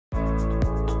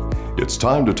It's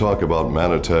time to talk about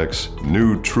Manitech's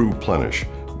new TruPlenish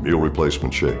meal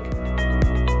replacement shake.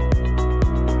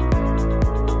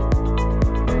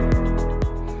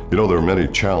 You know, there are many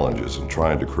challenges in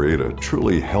trying to create a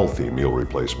truly healthy meal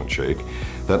replacement shake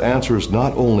that answers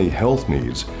not only health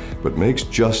needs, but makes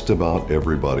just about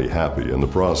everybody happy in the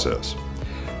process.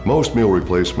 Most meal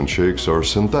replacement shakes are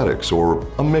synthetics or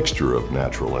a mixture of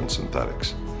natural and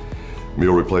synthetics.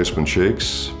 Meal replacement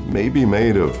shakes may be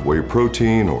made of whey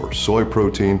protein or soy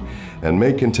protein and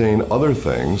may contain other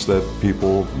things that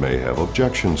people may have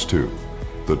objections to.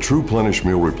 The TruPlenish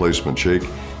meal replacement shake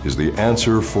is the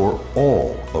answer for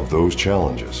all of those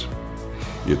challenges.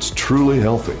 It's truly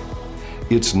healthy.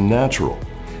 It's natural.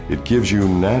 It gives you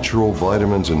natural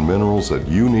vitamins and minerals that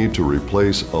you need to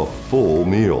replace a full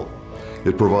meal.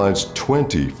 It provides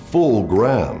 20 full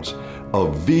grams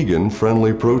of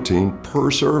vegan-friendly protein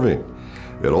per serving.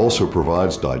 It also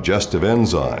provides digestive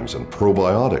enzymes and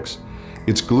probiotics.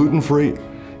 It's gluten-free.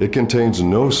 It contains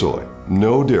no soy,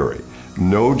 no dairy,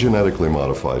 no genetically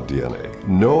modified DNA,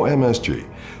 no MSG,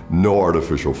 no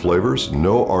artificial flavors,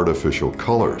 no artificial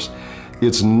colors.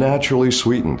 It's naturally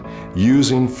sweetened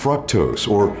using fructose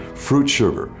or fruit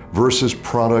sugar versus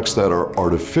products that are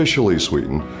artificially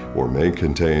sweetened or may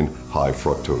contain high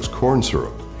fructose corn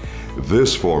syrup.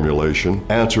 This formulation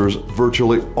answers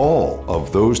virtually all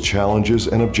of those challenges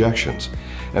and objections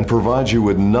and provides you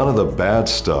with none of the bad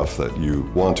stuff that you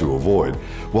want to avoid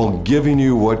while giving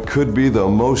you what could be the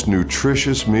most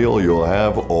nutritious meal you'll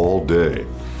have all day.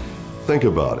 Think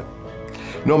about it.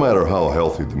 No matter how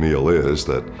healthy the meal is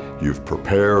that you've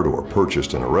prepared or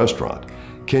purchased in a restaurant,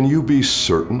 can you be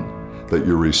certain that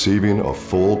you're receiving a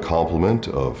full complement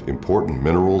of important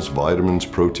minerals, vitamins,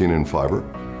 protein, and fiber?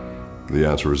 The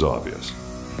answer is obvious.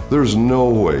 There's no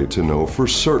way to know for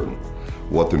certain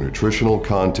what the nutritional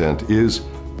content is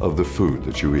of the food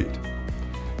that you eat.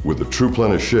 With the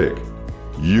TruPlenish shake,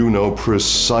 you know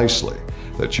precisely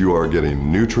that you are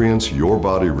getting nutrients your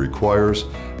body requires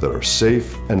that are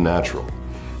safe and natural.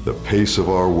 The pace of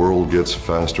our world gets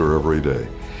faster every day,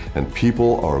 and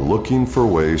people are looking for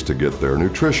ways to get their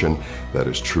nutrition that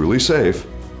is truly safe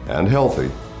and healthy,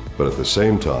 but at the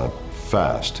same time,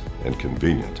 fast and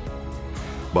convenient.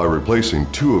 By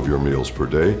replacing 2 of your meals per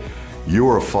day, you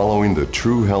are following the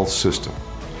TruHealth system.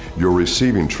 You're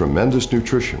receiving tremendous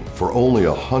nutrition for only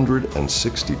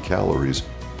 160 calories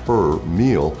per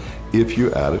meal if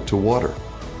you add it to water.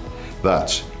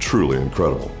 That's truly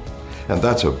incredible. And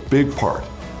that's a big part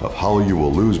of how you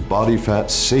will lose body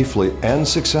fat safely and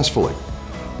successfully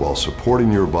while supporting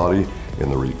your body in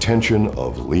the retention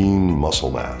of lean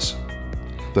muscle mass.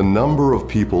 The number of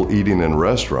people eating in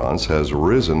restaurants has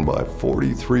risen by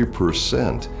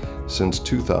 43% since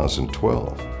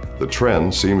 2012. The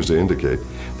trend seems to indicate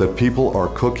that people are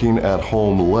cooking at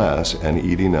home less and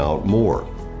eating out more.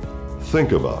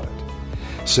 Think about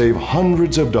it. Save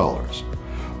hundreds of dollars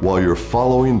while you're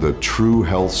following the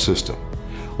TruHealth system,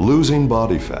 losing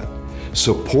body fat,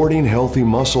 supporting healthy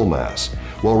muscle mass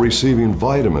while receiving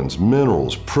vitamins,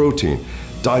 minerals, protein,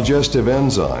 digestive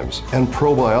enzymes, and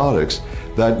probiotics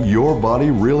that your body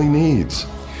really needs.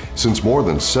 Since more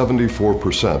than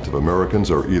 74% of Americans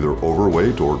are either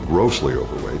overweight or grossly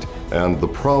overweight, and the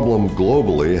problem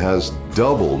globally has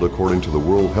doubled according to the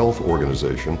World Health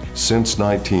Organization since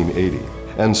 1980.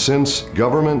 And since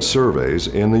government surveys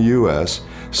in the US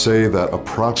say that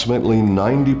approximately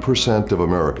 90% of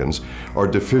Americans are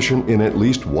deficient in at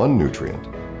least one nutrient,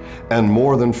 and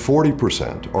more than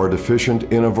 40% are deficient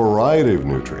in a variety of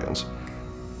nutrients,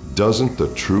 doesn't the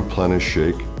TruPlenish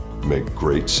shake make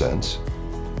great sense?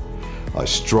 I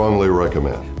strongly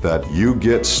recommend that you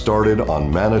get started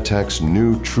on Manitech's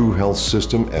new TruHealth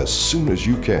system as soon as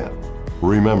you can.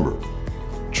 Remember,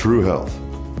 TruHealth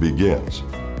begins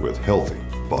with healthy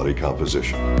body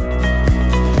composition.